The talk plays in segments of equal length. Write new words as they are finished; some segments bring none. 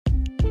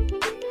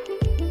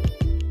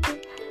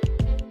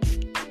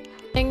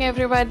evening,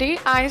 everybody.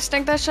 I,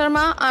 Snigdha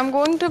Sharma, I'm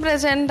going to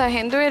present the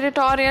Hindu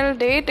editorial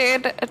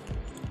dated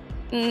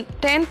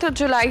 10th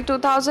July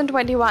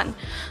 2021.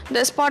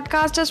 This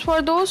podcast is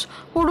for those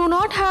who do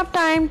not have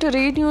time to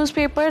read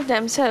newspaper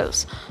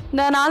themselves.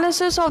 The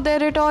analysis of the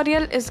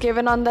editorial is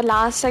given on the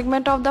last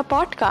segment of the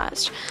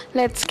podcast.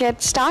 Let's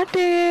get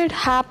started.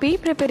 Happy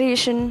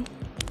preparation.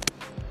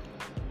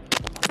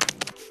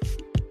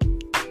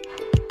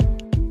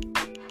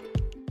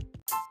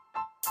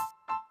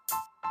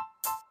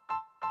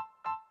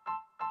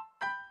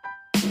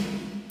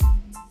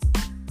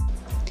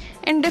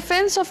 In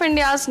defense of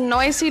India's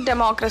noisy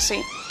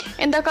democracy,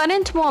 in the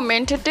current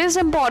moment, it is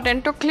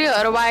important to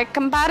clear why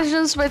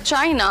comparisons with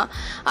China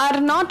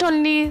are not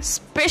only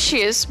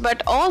specious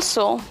but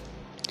also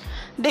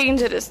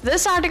dangerous.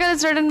 This article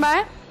is written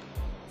by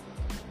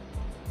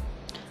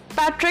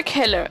Patrick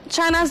Hiller.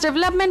 China's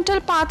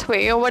developmental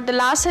pathway over the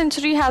last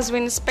century has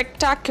been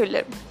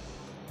spectacular.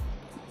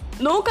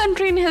 No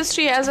country in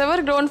history has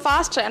ever grown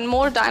faster and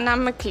more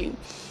dynamically.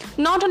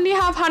 Not only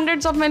have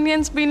hundreds of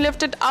millions been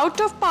lifted out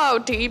of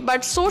poverty,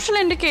 but social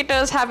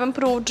indicators have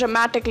improved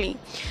dramatically.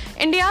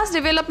 India's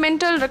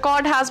developmental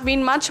record has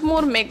been much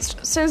more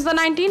mixed. Since the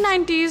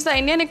 1990s, the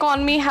Indian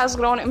economy has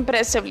grown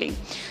impressively,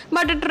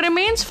 but it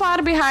remains far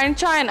behind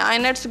China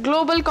in its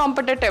global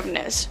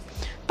competitiveness.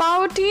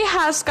 Poverty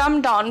has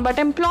come down, but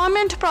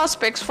employment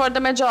prospects for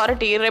the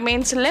majority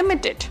remains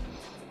limited.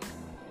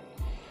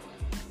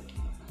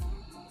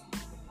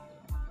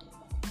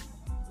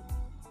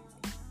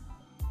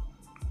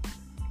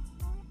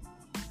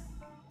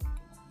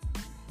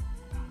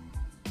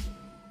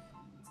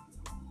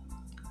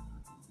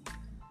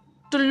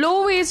 To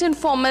low-wage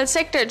informal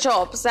sector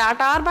jobs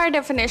that are by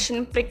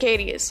definition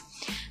precarious.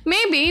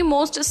 Maybe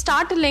most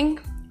startling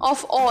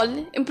of all,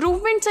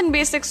 improvements in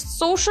basic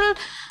social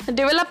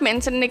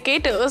development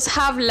indicators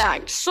have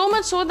lagged, so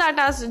much so that,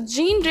 as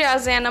Jean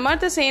Riazi and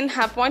Amartya Sen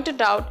have pointed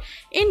out,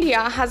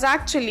 India has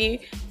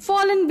actually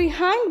fallen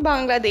behind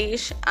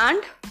Bangladesh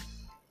and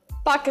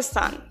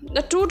Pakistan,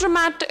 the true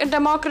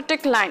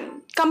democratic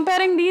line.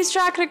 Comparing these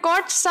track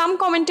records, some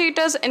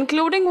commentators,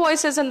 including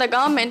voices in the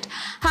government,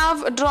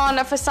 have drawn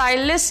a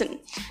facile lesson.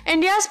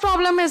 India's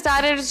problem is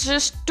that it is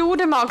just too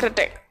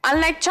democratic.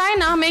 Unlike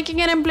China,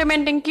 making and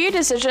implementing key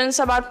decisions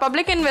about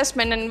public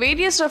investment in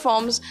various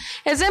reforms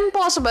is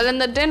impossible in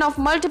the din of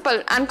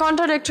multiple and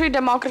contradictory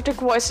democratic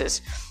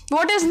voices.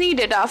 What is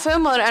needed are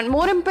firmer and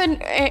more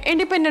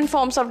independent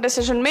forms of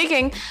decision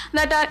making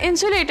that are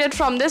insulated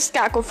from this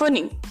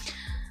cacophony.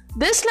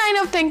 This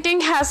line of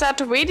thinking has at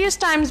various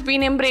times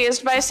been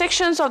embraced by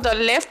sections of the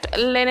left,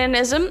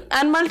 Leninism,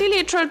 and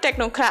multilateral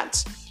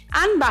technocrats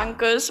and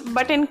bankers,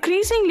 but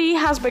increasingly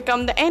has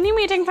become the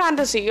animating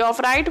fantasy of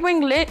right-wing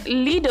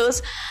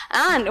leaders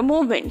and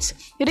movements,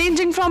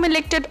 ranging from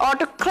elected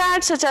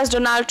autocrats such as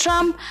Donald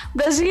Trump,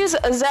 Brazil's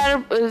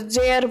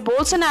Jair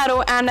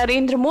Bolsonaro, and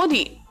Narendra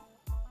Modi.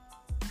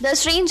 The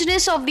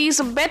strangeness of these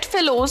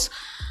bedfellows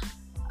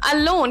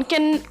alone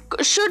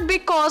should be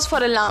cause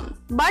for alarm.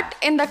 But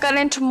in the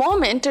current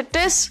moment, it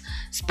is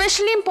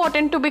especially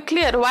important to be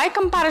clear why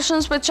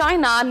comparisons with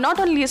China are not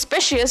only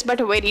specious but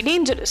very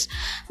dangerous.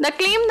 The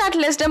claim that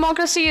less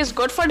democracy is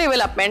good for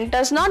development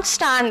does not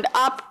stand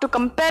up to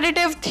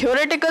comparative,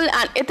 theoretical,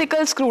 and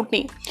ethical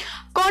scrutiny.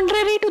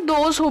 Contrary to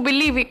those who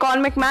believe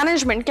economic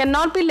management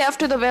cannot be left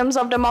to the whims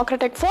of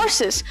democratic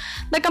forces,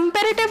 the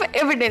comparative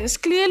evidence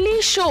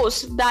clearly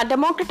shows that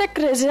democratic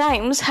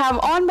regimes have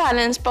on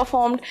balance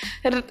performed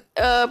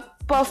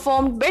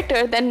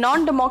better than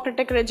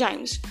non-democratic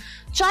regimes.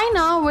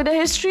 China, with a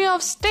history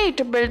of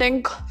state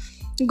building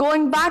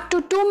going back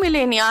to 2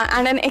 millennia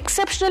and an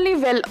exceptionally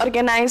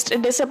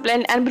well-organized,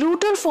 disciplined and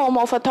brutal form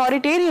of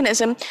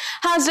authoritarianism,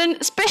 has done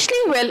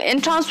especially well in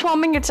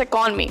transforming its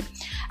economy.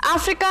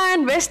 Africa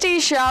and West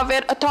Asia,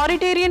 where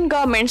authoritarian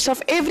governments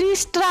of every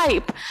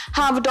stripe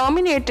have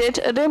dominated,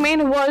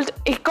 remain world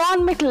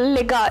economic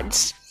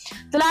laggards.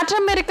 The Latin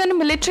American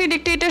military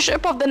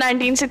dictatorship of the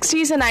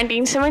 1960s and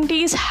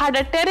 1970s had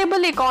a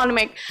terrible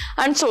economic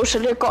and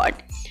social record,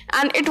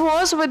 and it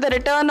was with the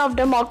return of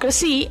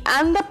democracy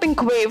and the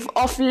pink wave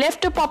of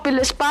left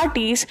populist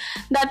parties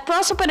that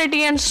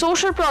prosperity and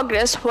social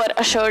progress were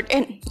ushered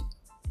in.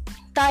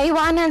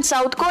 Taiwan and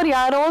South Korea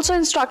are also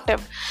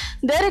instructive.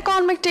 Their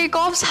economic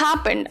takeoffs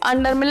happened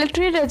under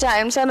military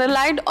regimes and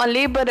relied on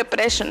labor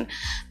repression.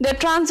 Their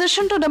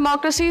transition to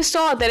democracy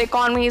saw their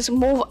economies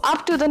move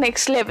up to the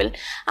next level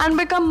and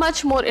become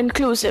much more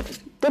inclusive.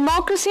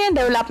 Democracy and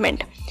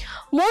development.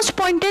 Most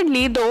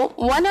pointedly, though,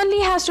 one only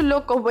has to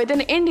look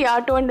within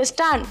India to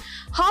understand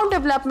how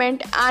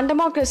development and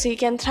democracy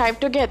can thrive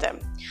together.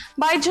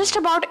 By just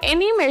about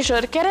any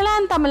measure, Kerala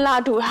and Tamil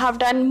Nadu have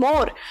done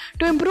more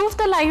to improve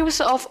the lives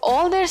of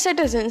all their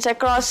citizens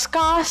across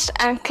castes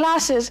and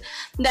classes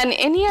than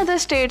any other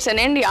states in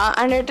India,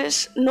 and it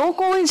is no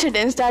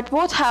coincidence that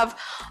both have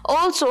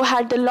also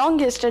had the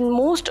longest and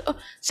most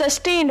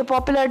sustained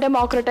popular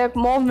democratic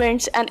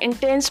movements and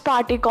intense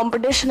party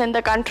competition in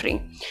the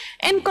country.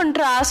 In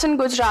contrast, in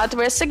Gujarat,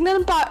 where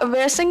single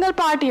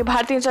party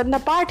Bharatiya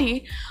Janata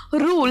Party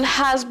rule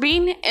has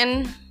been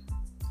in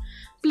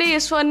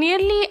place for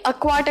nearly a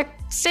quarter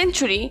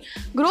century,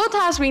 growth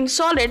has been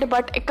solid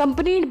but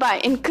accompanied by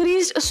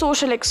increased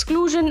social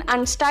exclusion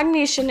and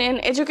stagnation in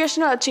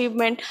educational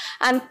achievement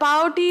and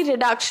poverty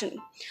reduction.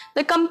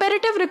 The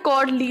comparative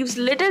record leaves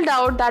little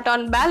doubt that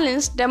on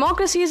balance,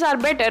 democracies are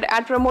better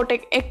at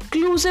promoting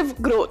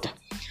inclusive growth.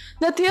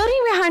 The theory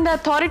behind the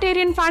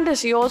authoritarian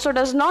fantasy also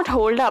does not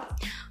hold up.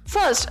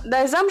 First,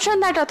 the assumption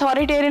that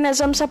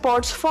authoritarianism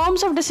supports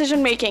forms of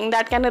decision making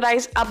that can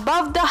rise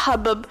above the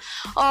hubbub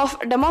of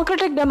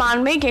democratic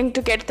demand making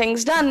to get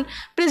things done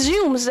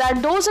presumes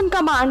that those in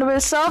command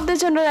will serve the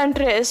general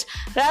interest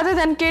rather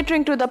than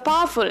catering to the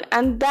powerful,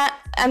 and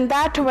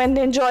that when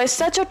they enjoy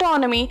such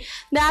autonomy,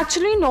 they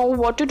actually know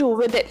what to do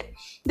with it.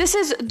 This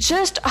is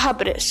just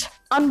hubris.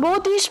 On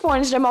both these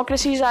points,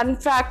 democracies are in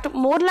fact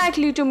more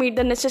likely to meet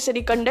the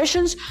necessary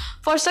conditions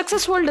for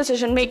successful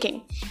decision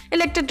making.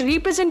 Elected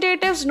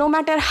representatives, no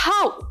matter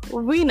how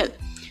venal,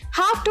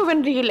 have to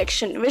win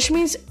re-election, which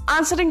means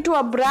answering to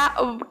a broad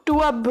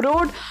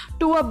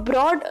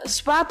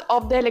swath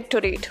of the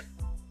electorate.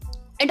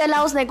 It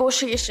allows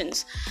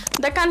negotiations.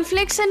 The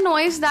conflicts and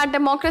noise that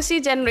democracy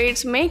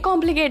generates may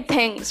complicate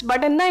things,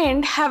 but in the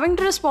end, having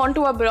to respond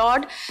to a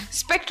broad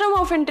spectrum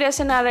of interests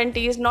and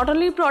identities not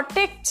only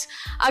protects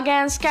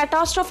against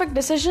catastrophic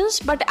decisions,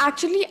 but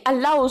actually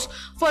allows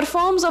for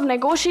forms of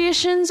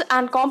negotiations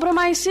and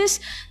compromises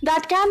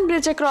that can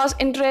bridge across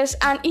interests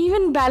and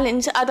even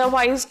balance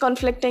otherwise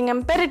conflicting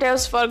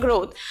imperatives for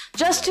growth,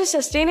 justice,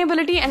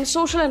 sustainability, and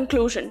social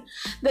inclusion.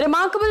 The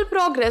remarkable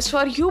progress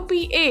for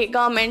UPA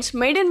governments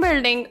made in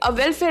building a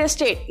welfare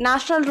state,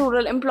 National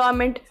Rural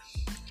Employment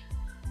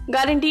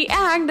Guarantee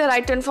Act, the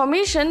right to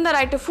information, the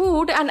right to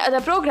food, and other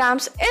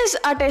programs is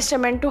a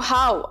testament to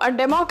how a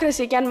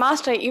democracy can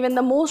master even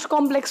the most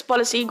complex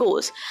policy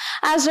goals.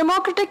 As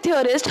democratic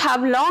theorists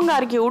have long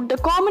argued, the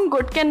common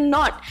good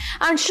cannot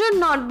and should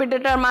not be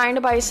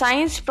determined by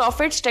science,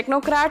 profits,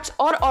 technocrats,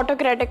 or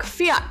autocratic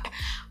fiat.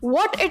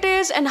 What it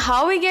is and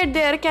how we get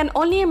there can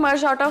only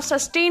emerge out of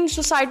sustained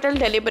societal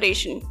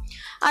deliberation.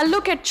 A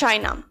look at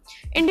China.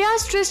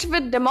 India's tryst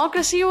with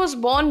democracy was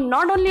born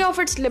not only of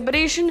its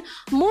liberation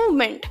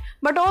movement,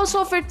 but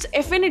also of its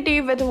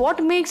affinity with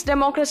what makes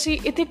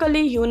democracy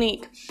ethically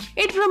unique.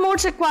 It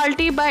promotes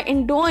equality by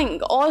endowing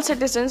all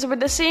citizens with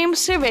the same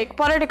civic,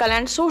 political,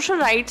 and social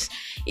rights,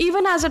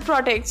 even as it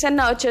protects and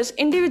nurtures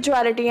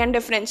individuality and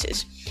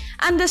differences.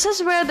 And this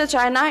is where the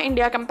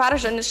China-India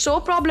comparison is so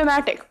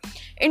problematic,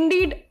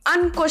 indeed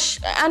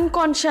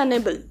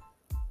unconscionable.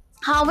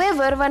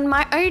 However, one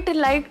might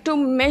like to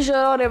measure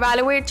or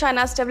evaluate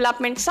China's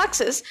development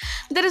success,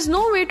 there is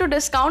no way to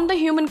discount the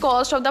human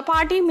cost of the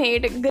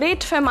party-made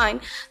Great Famine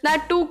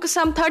that took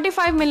some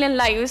 35 million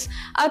lives,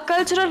 a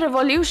cultural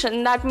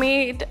revolution that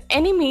made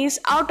enemies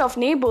out of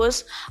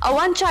neighbors, a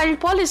one-child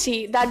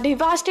policy that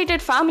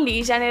devastated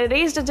families and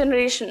erased a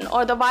generation,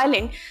 or the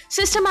violent,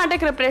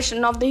 systematic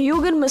repression of the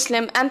Uyghur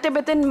Muslim and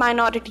Tibetan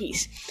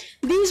minorities.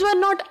 These were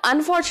not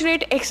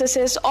unfortunate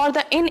excesses or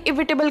the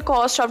inevitable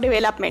cost of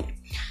development.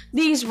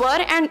 These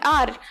were and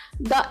are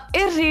the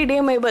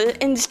irredeemable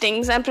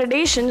instincts and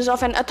predations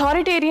of an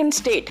authoritarian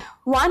state,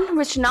 one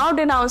which now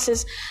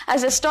denounces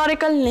as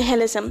historical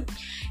nihilism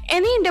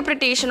any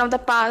interpretation of the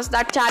past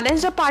that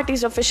challenged the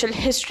party's official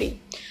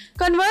history.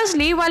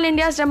 Conversely, while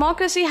India's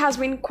democracy has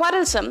been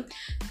quarrelsome,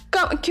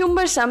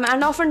 cumbersome,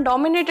 and often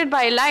dominated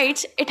by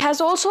elites, it has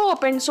also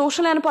opened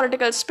social and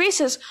political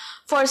spaces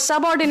for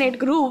subordinate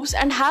groups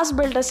and has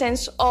built a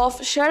sense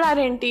of shared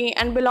identity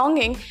and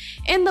belonging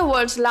in the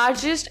world's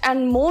largest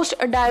and most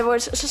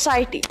diverse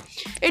society.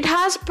 It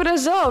has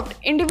preserved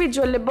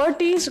individual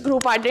liberties,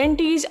 group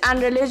identities,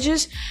 and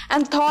religious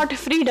and thought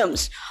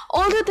freedoms,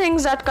 all the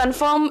things that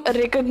confirm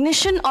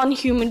recognition on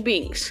human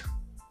beings.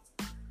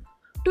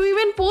 To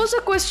even pose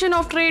a question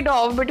of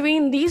trade-off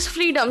between these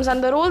freedoms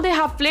and the role they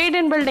have played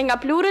in building a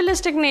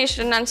pluralistic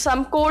nation and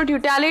some cold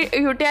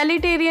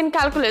utilitarian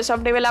calculus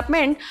of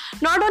development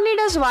not only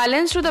does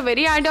violence to the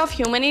very idea of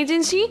human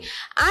agency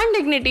and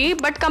dignity,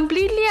 but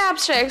completely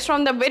abstracts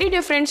from the very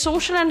different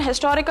social and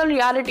historical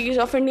realities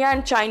of India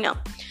and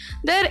China.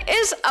 There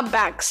is a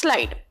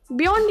backslide.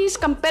 Beyond these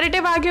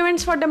comparative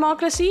arguments for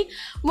democracy,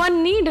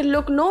 one need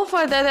look no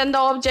further than the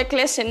object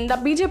lesson the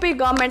BJP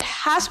government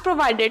has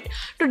provided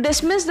to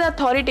dismiss the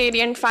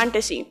authoritarian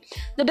fantasy.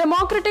 The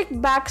democratic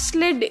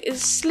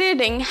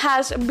backsliding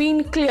has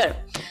been clear.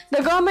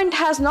 The government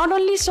has not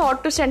only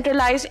sought to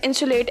centralize,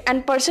 insulate,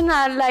 and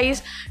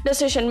personalize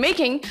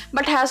decision-making,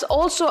 but has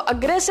also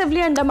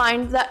aggressively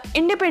undermined the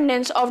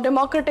independence of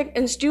democratic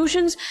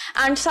institutions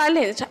and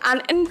silenced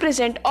and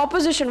imprisoned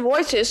opposition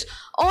voices,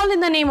 all in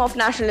the name of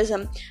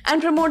nationalism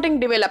and promoting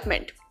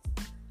development.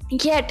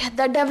 Yet,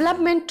 the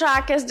development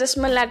track is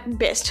dismal at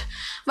best.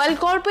 While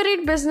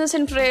corporate business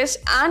interests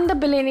and the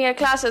billionaire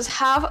classes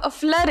have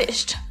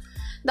flourished,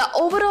 the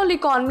overall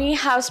economy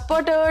has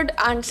sputtered,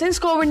 and since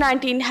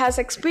COVID-19 has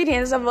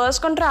experienced the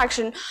worst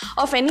contraction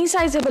of any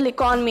sizable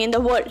economy in the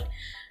world.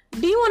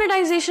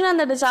 Demonetization and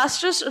the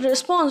disastrous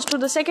response to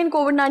the second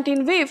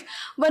COVID-19 wave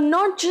were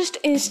not just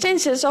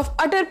instances of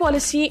utter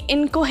policy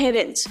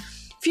incoherence.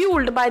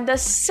 fueled by the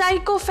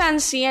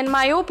sycophancy and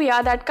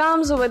myopia that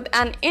comes with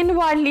an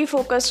inwardly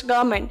focused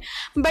government,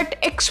 but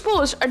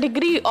exposed a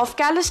degree of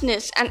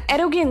callousness and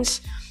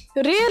arrogance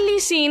rarely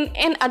seen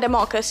in a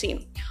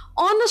democracy.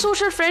 On the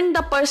social front,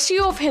 the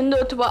pursuit of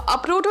Hindutva, a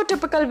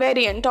prototypical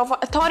variant of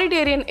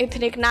authoritarian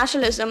ethnic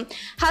nationalism,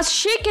 has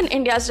shaken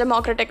India's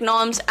democratic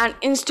norms and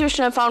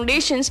institutional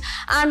foundations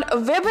and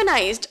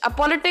weaponized a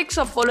politics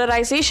of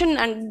polarization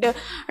and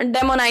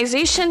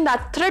demonization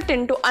that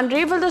threaten to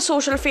unravel the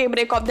social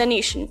fabric of the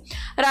nation.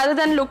 Rather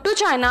than look to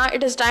China,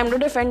 it is time to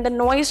defend the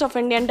noise of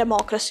Indian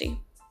democracy.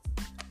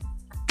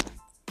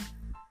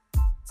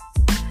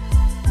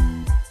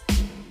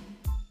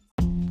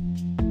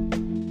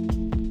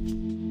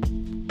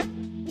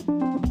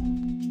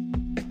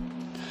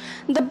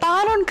 The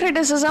bar on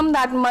criticism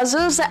that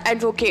muzzles the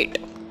advocate.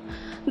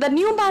 The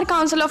new Bar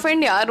Council of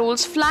India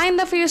rules fly in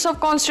the face of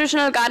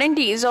constitutional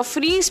guarantees of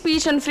free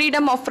speech and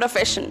freedom of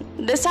profession.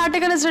 This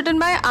article is written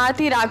by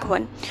Aarti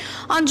Raghavan.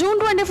 On June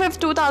 25,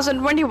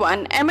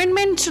 2021,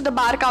 amendments to the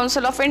Bar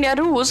Council of India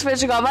rules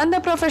which govern the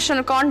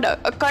professional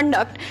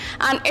conduct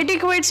and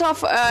etiquettes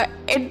of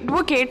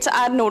advocates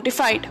are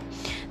notified.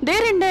 They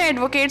render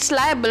advocates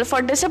liable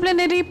for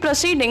disciplinary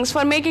proceedings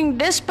for making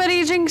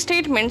disparaging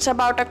statements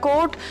about a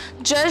court,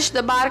 judge,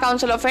 the Bar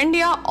Council of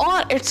India,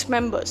 or its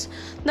members.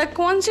 The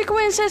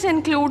consequences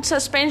include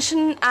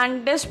suspension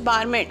and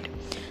disbarment.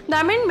 The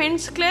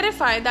amendments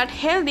clarify that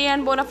healthy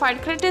and bona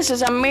fide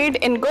criticism made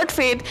in good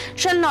faith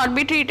shall not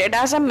be treated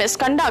as a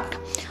misconduct.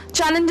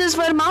 Challenges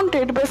were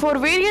mounted before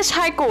various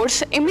high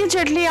courts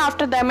immediately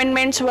after the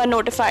amendments were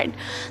notified.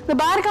 The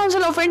Bar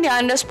Council of India,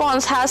 in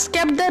response, has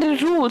kept the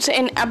rules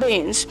in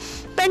abeyance,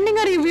 pending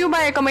a review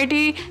by a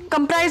committee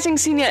comprising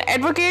senior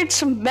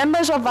advocates,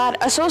 members of Bar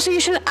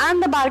Association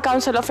and the Bar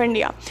Council of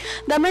India.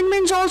 The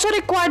amendments also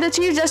require the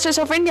Chief Justice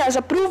of India's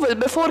approval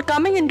before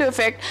coming into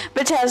effect,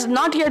 which has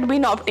not yet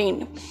been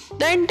obtained.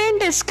 The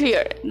intent is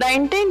clear. The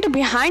intent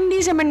behind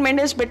these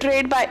amendments is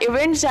betrayed by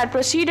events that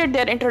preceded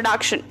their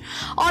introduction.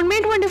 On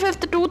May 25,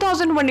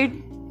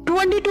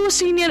 2022,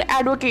 senior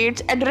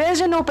advocates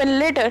addressed an open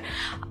letter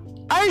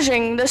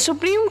urging the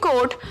Supreme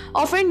Court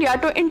of India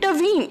to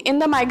intervene in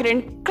the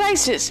migrant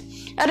crisis.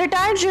 A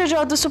retired judge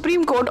of the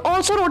Supreme Court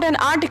also wrote an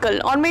article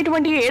on May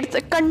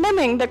 28th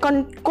condemning the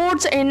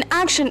court's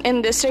inaction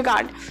in this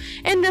regard.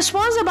 In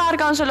response, the Bar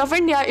Council of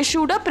India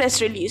issued a press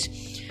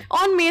release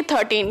on May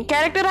 13,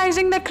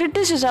 characterizing the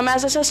criticism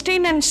as a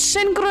sustained and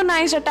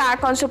synchronized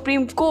attack on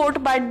Supreme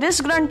Court by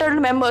disgruntled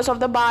members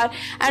of the bar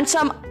and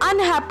some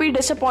unhappy,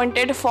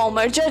 disappointed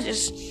former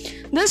judges.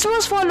 This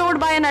was followed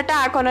by an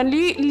attack on a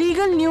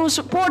legal news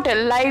portal,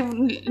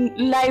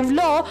 Live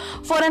Law,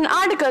 for an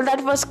article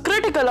that was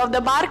critical of the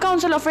Bar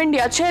Council of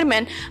India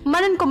chairman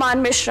Manan Kumar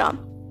Mishra.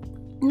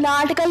 The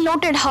article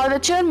noted how the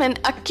chairman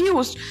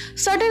accused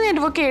certain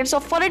advocates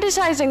of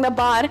politicizing the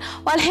bar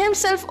while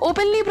himself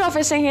openly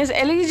professing his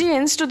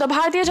allegiance to the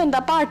Bharatiya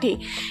Janata Party.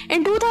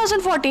 In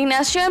 2014,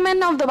 as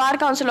chairman of the Bar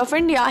Council of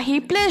India, he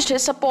pledged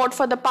his support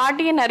for the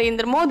party and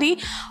Narendra Modi,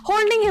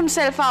 holding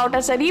himself out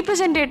as a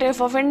representative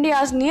of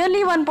India's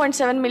nearly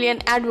 1.7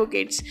 million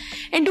advocates.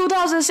 In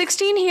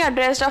 2016, he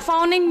addressed a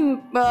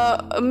founding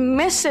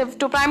missive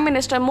to Prime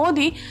Minister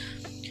Modi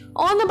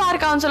on the Bar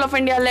Council of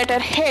India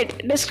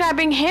letterhead,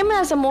 describing him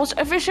as the most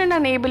efficient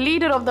and able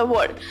leader of the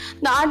world.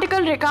 The article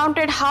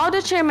recounted how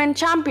the chairman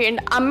championed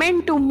a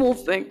Men Too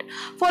movement,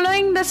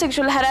 following the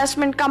sexual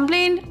harassment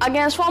complaint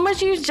against former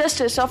Chief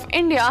Justice of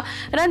India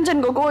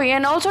Ranjan Gogoi,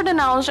 and also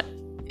denounced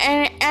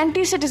an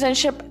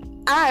Anti-Citizenship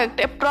Act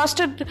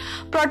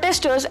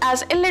protesters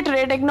as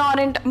illiterate,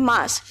 ignorant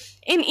mass.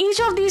 In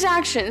each of these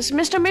actions,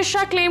 Mr.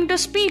 Mishra claimed to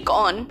speak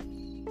on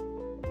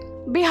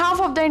behalf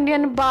of the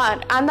Indian bar,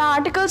 and the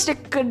articles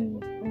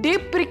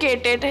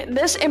deprecated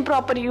this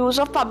improper use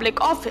of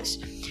public office.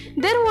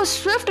 There was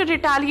swift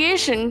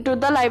retaliation to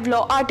the Live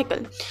Law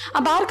article.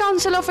 A Bar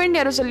Council of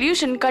India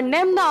resolution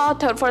condemned the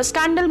author for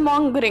scandal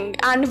mongering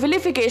and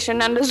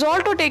vilification and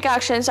resolved to take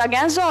actions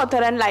against the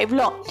author and Live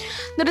Law.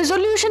 The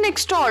resolution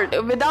extolled,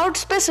 without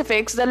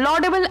specifics, the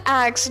laudable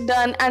acts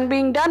done and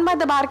being done by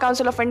the Bar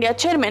Council of India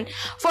chairman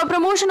for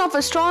promotion of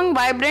a strong,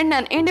 vibrant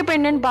and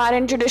independent bar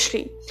and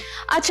judiciary.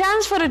 A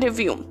chance for a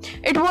review.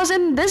 It was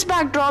in this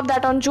backdrop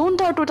that on June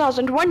 3,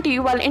 2020,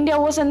 while India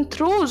was in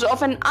throes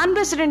of an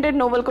unprecedented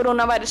novel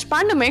coronavirus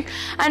pandemic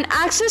and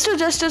access to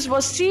justice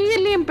was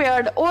severely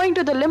impaired owing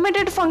to the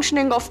limited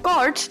functioning of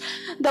courts,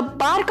 the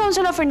Bar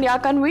Council of India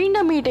convened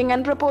a meeting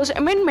and proposed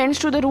amendments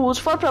to the rules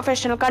for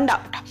professional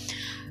conduct.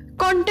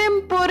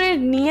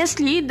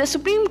 Contemporaneously, the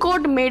Supreme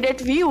Court made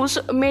its views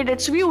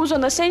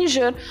on the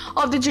censure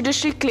of the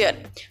judiciary clear.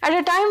 At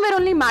a time where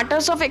only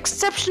matters of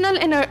exceptional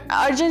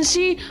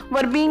urgency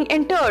were being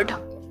entertained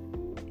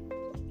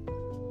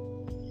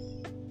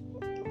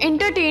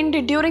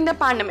during the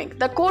pandemic,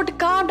 the court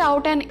carved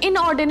out an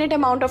inordinate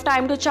amount of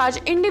time to charge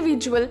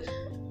individual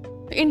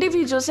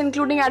individuals,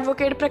 including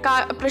Advocate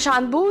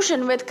Prashant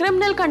Bhushan, with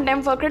criminal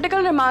contempt for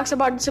critical remarks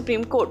about the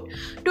Supreme Court.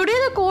 Today,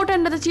 the court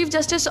under the Chief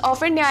Justice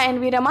of India,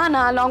 N.V.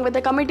 Ramana, along with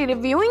the committee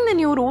reviewing the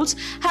new rules,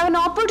 have an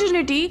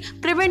opportunity to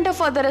prevent a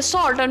further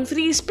assault on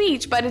free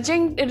speech by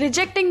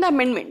rejecting the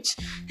amendments.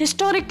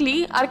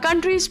 Historically, our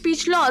country's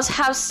speech laws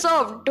have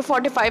served to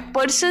fortify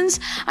persons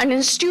and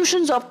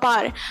institutions of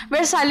power,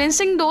 where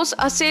silencing those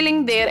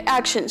assailing their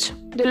actions.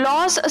 The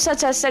laws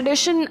such as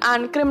sedition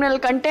and criminal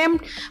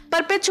contempt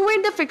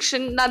perpetuate the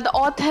fiction that the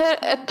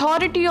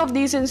authority of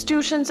these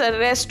institutions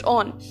rests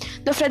on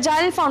the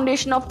fragile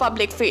foundation of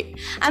public faith,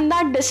 and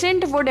that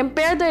dissent would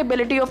impair the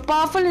ability of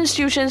powerful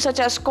institutions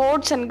such as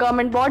courts and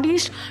government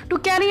bodies to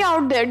carry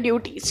out their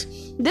duties.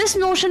 This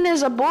notion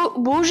is a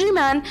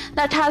bourgeois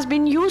that has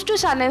been used to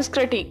silence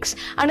critics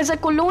and is a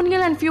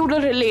colonial and feudal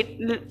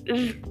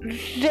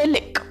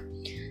relic.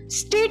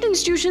 State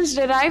institutions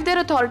derive their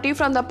authority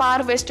from the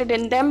power vested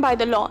in them by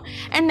the law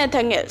and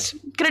nothing else.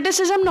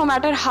 Criticism, no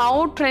matter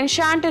how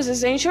trenchant, is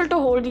essential to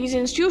hold these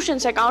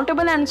institutions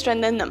accountable and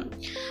strengthen them.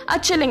 A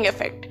chilling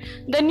effect.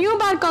 The new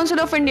Bar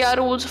Council of India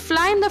rules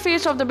fly in the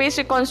face of the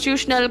basic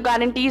constitutional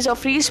guarantees of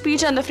free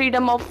speech and the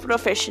freedom of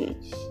profession.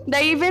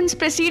 The events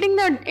preceding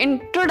the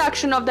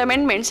introduction of the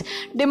amendments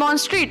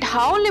demonstrate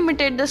how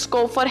limited the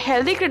scope for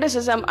healthy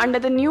criticism under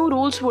the new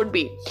rules would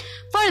be.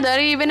 Further,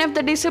 even if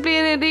the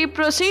disciplinary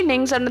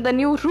proceedings under the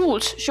new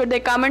rules, should they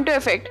come into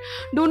effect,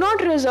 do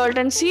not result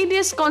in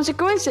serious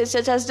consequences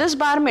such as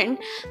disbarment,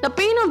 the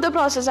pain of the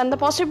process and the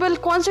possible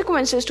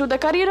consequences to the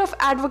career of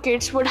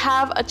advocates would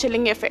have a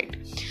chilling effect.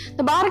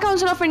 The Bar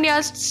Council of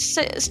India's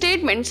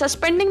statement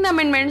suspending the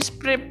amendments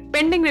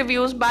pending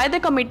reviews by the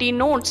committee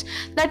notes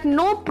that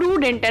no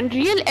prudent and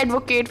real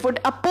advocate would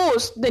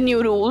oppose the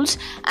new rules,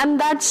 and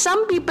that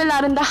some people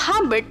are in the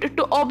habit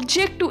to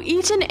object to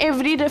each and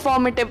every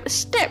reformative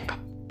step.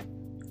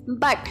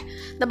 But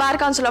the Bar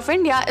Council of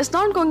India is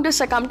not going to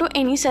succumb to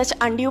any such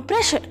undue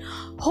pressure.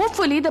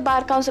 Hopefully, the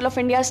Bar Council of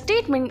India's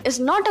statement is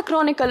not a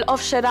chronicle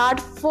of charade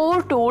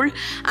foretold,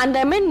 and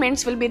the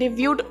amendments will be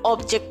reviewed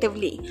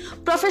objectively.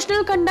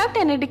 Professional conduct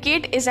and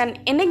etiquette is an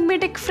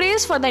enigmatic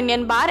phrase for the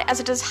Indian Bar, as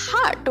it is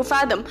hard to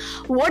fathom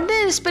what the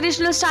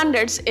aspirational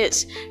standards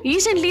is.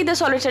 Recently, the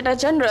Solicitor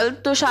General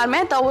Tushar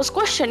Mehta was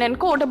questioned in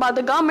court about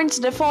the government's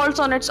defaults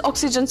on its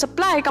oxygen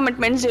supply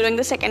commitments during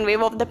the second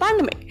wave of the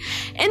pandemic.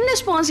 In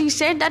response, he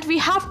said that we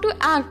have to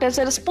act as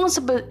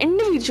responsible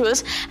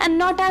individuals and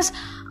not as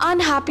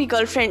unhappy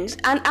girlfriends,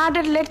 and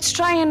added, "Let's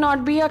try and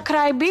not be a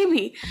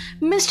crybaby."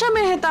 Mr.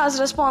 Mehta's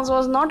response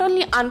was not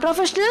only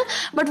unprofessional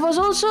but was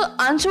also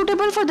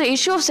unsuitable for the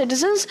issue of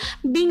citizens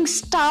being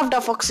starved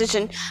of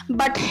oxygen.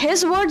 But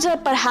his words are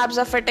perhaps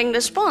a fitting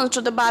response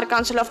to the Bar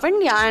Council of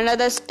India and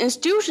other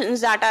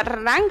institutions that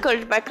are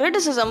rankled by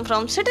criticism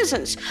from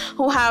citizens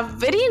who have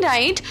very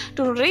right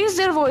to raise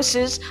their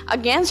voices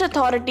against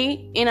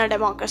authority in a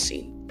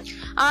democracy.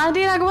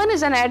 R.D. Raghavan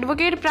is an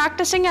advocate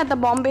practicing at the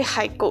Bombay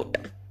High Court.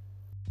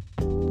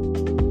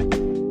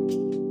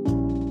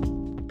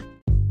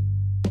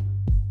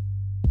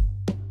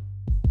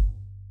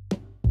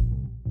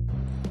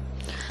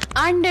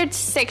 And its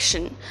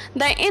section.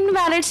 The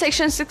invalid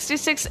section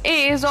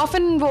 66A is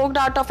often invoked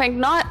out of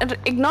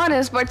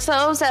ignorance but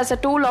serves as a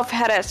tool of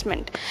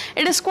harassment.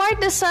 It is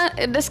quite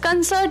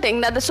disconcerting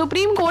that the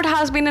Supreme Court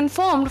has been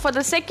informed for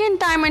the second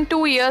time in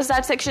 2 years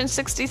that section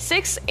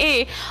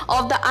 66A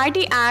of the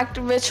IT Act,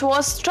 which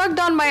was struck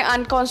down by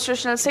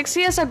unconstitutional 6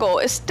 years ago,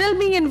 is still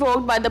being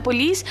invoked by the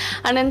police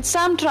and in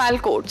some trial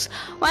courts.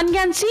 One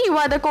can see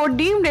why the court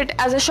deemed it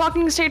as a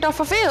shocking state of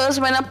affairs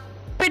when a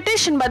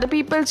petition by the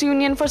People's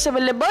Union for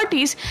Civil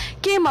Liberties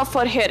came up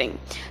for hearing.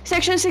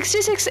 Section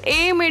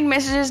 66A made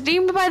messages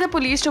deemed by the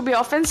police to be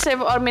offensive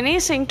or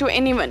menacing to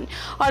anyone,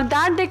 or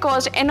that they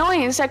caused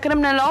annoyance a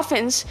criminal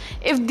offense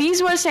if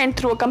these were sent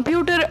through a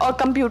computer or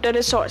computer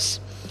resource.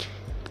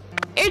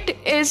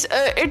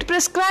 It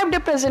prescribed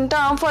a prison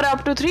term for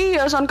up to 3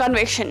 years on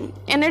conviction.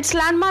 In its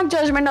landmark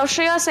judgment of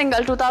Shreya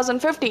Singhal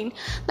 2015,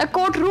 the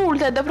court ruled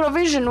that the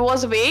provision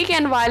was vague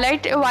and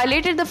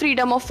violated the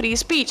freedom of free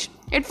speech.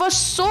 It was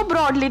so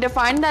broadly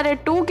defined that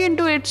it took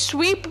into its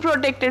sweep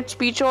protected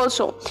speech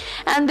also,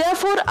 and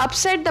therefore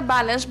upset the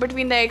balance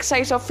between the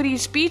exercise of free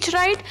speech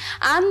right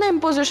and the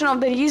imposition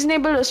of the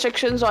reasonable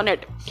restrictions on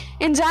it.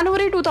 In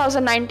January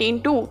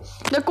 2019 too,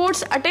 the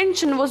court's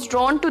attention was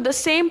drawn to the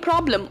same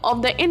problem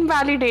of the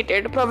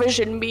invalidated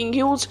provision being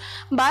used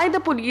by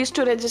the police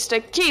to register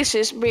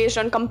cases based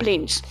on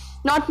complaints.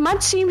 Not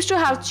much seems to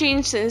have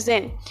changed since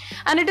then,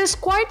 and it is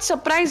quite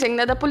surprising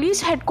that the police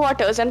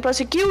headquarters and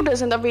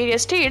prosecutors in the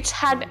various states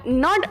had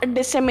not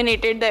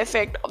disseminated the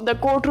effect of the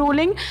court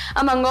ruling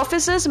among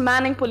officers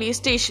manning police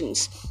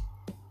stations.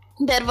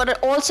 There were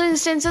also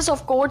instances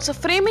of courts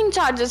framing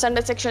charges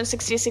under Section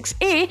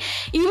 66A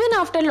even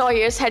after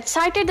lawyers had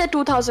cited the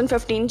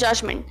 2015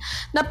 judgment.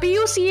 The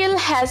PUCL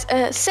has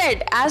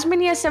said as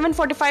many as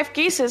 745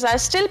 cases are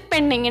still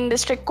pending in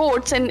district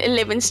courts in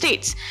 11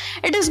 states.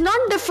 It is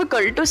not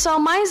difficult to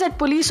surmise that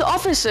police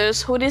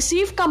officers who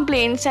receive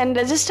complaints and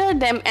register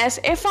them as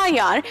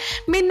FIR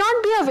may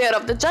not be aware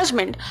of the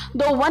judgment,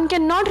 though one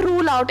cannot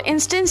rule out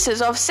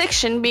instances of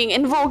section being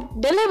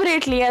invoked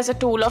deliberately as a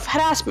tool of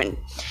harassment.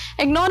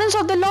 Ignorance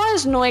of the law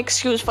is no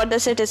excuse for the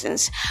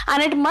citizens,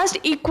 and it must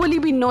equally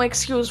be no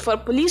excuse for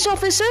police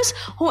officers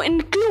who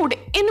include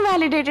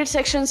invalidated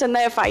sections in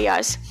the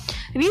FIRs.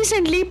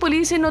 Recently,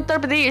 police in Uttar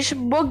Pradesh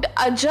booked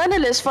a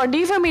journalist for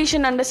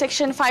defamation under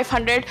Section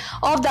 500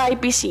 of the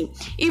IPC,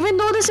 even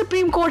though the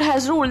Supreme Court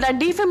has ruled that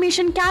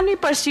defamation can be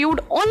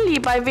pursued only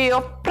by way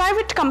of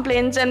private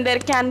complaints and there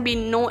can be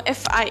no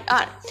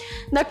FIR.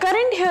 The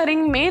current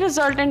hearing may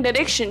result in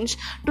directions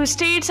to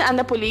states and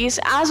the police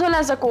as well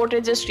as the court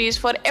registries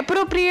for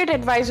appropriate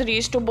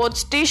advisories to both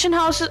station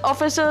house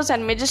officers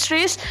and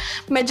magistrates,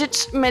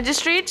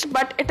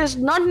 but it is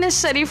not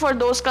necessary for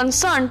those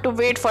concerned to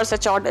wait for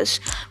such orders.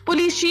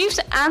 Police chiefs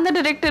and the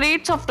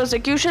directorates of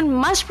prosecution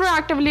must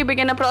proactively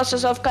begin a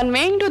process of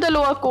conveying to the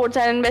lower courts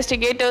and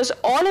investigators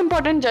all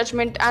important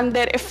judgment and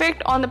their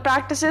effect on the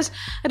practices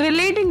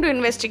relating to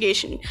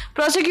investigation,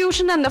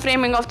 prosecution and the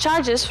framing of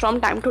charges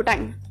from time to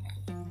time.